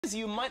As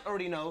you might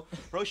already know,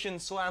 Roshan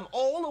swam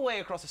all the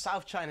way across the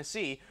South China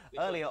Sea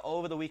earlier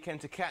over the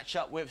weekend to catch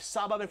up with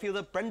Sabah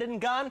midfielder Brendan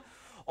Gan.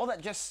 All that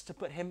just to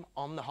put him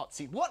on the hot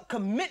seat. What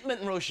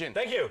commitment, Roshan!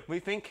 Thank you. We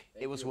think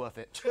it was worth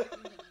it.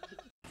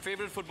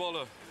 Favorite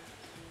footballer?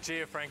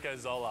 Gianfranco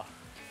Zola.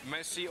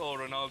 Messi or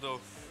Ronaldo?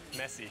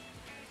 Messi.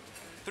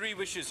 3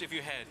 wishes if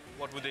you had,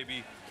 what would they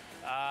be?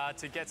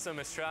 To get some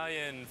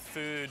Australian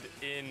food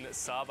in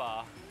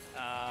Sabah,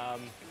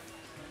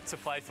 to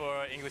play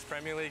for an English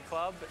Premier League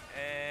club,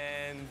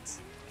 and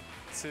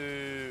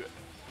to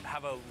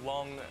have a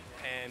long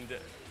and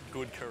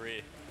good career.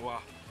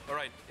 Wow. All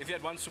right, if you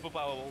had one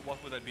superpower, what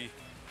would that be?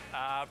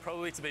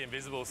 Probably to be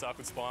invisible so I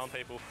could spy on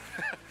people.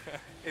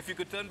 If you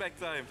could turn back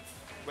time,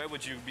 where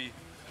would you be?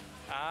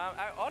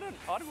 I wouldn't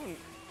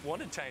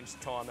want to change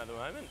time at the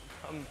moment.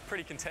 I'm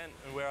pretty content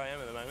with where I am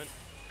at the moment.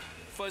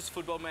 First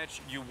football match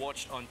you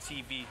watched on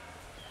TV?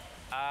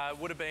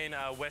 Would have been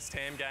a West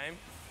Ham game.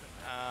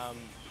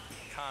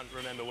 Can't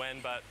remember when,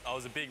 but I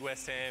was a big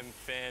West Ham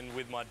fan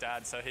with my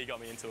dad, so he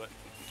got me into it.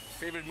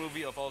 Favorite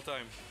movie of all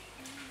time?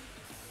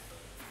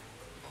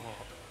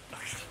 Oh, I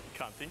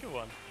can't think of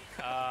one.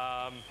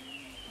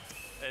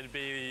 It'd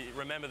be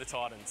Remember the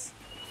Titans.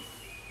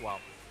 Wow.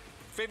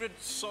 Favorite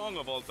song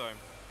of all time?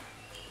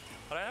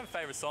 I don't have a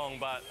favourite song,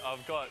 but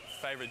I've got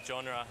favourite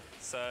genre,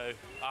 so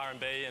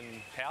R&B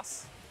and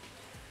house.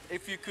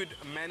 If you could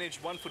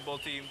manage one football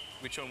team,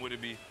 which one would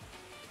it be?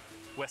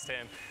 West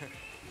Ham.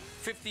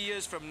 50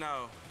 years from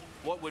now,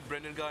 what would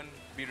Brendan Gan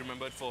be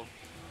remembered for?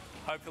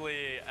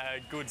 Hopefully a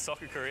good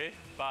soccer career,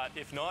 but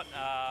if not,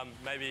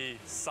 maybe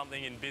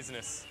something in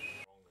business.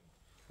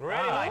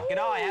 Really? Like,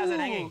 g'day, how's it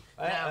hanging?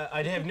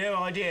 I have no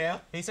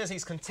idea. He says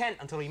he's content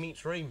until he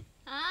meets Reem.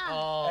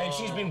 And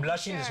she's been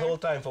blushing this whole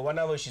time. For 1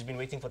 hour, she's been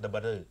waiting for the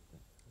brother.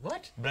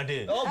 What?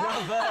 Brother. Oh,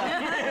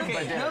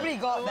 brother! Nobody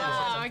got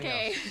that.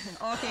 Okay.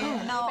 Okay,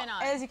 now, Moving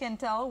on. as you can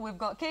tell, we've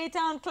got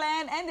K-Town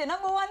Clan and the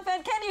 #1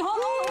 fan, Kenny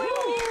Hollow.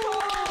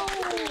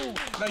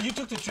 Now, you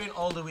took the train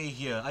all the way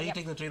here. Are you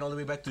taking the train all the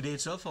way back today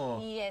itself, or?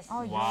 Yes.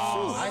 Oh,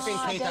 Wow. I think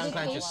K-Town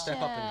Clan should dedication.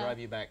 step up and drive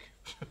you back.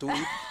 To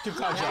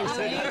Kajang.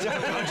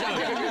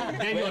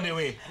 Then you're on the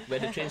way. Where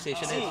the train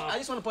station See, is. I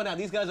just want to point out,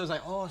 these guys was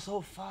like, oh, so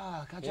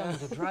far, Kajang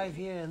to drive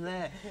here and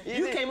there.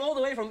 You came all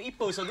the way from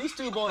Ipoh, so these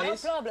two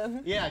boys... No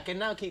problem. Yeah, can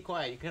now keep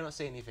quiet. You cannot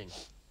say anything.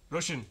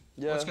 Roshan,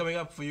 what's coming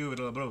up for you,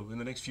 little bro, in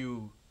the next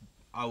few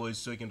hours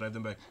so you can drive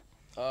them back?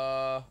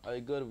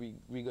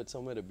 We got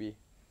somewhere to be.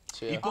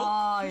 So, yeah.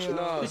 Oh, yeah.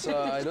 No,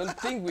 so I don't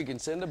think we can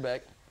send her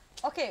back.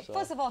 Okay,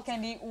 first of all,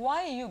 Candy,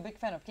 why are you a big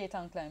fan of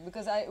K-Town Clan?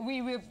 Because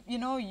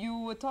you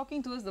were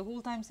talking to us the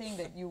whole time saying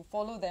that you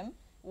follow them.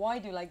 Why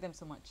do you like them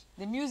so much?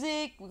 The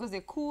music, because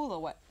they're cool, or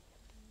what?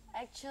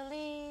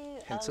 Actually,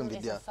 Handsome it's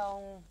Vidya. a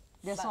song.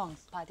 Their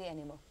songs. Party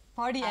Animal.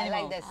 Party Animal.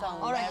 I like that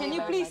song. All right, very, can you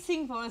very please much.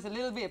 sing for us a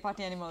little bit,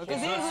 Party Animal? It's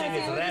not sing,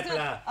 it's rap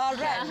lah.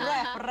 Rap.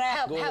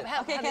 Help.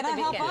 Okay, can I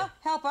help her?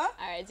 Help her? All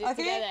right, do it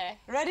together.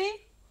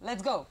 Ready?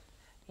 Let's go.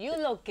 You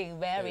looking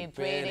very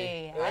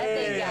pretty. I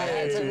think I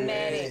had too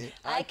many.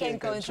 I can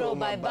control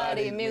my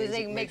body.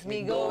 Music makes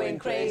me going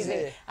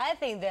crazy. I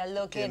think they're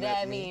looking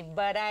at me,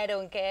 but I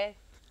don't care.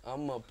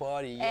 I'm a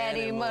party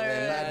Animal.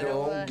 and I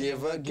don't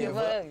give a.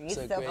 It's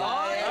So the great.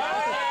 party.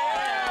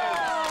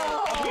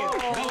 Okay,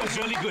 that was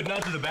really good. Now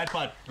to the bad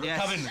part. Yes.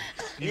 Kevin,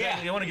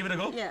 you want to give it a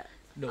go? Yeah.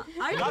 No.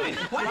 Calvin!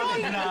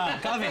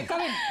 Calvin!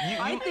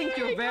 I think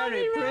you're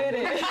very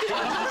pretty.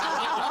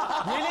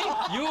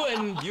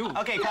 Really? You.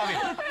 Okay,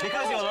 Calvin,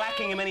 because you're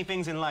lacking in many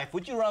things in life,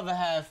 would you rather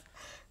have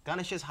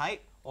Ganesh's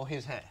height or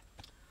his hair?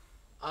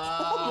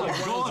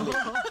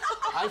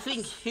 I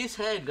think his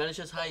hair,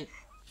 Ganesh's height.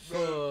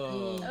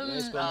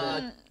 Nice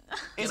combo.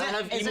 Is there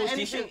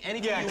anything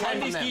you want from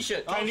Candy's them?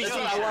 t-shirt. Candy's That's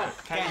what I t-shirt. want.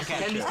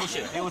 Candy's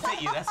t-shirt. It will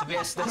fit you, that's the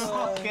best.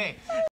 Okay.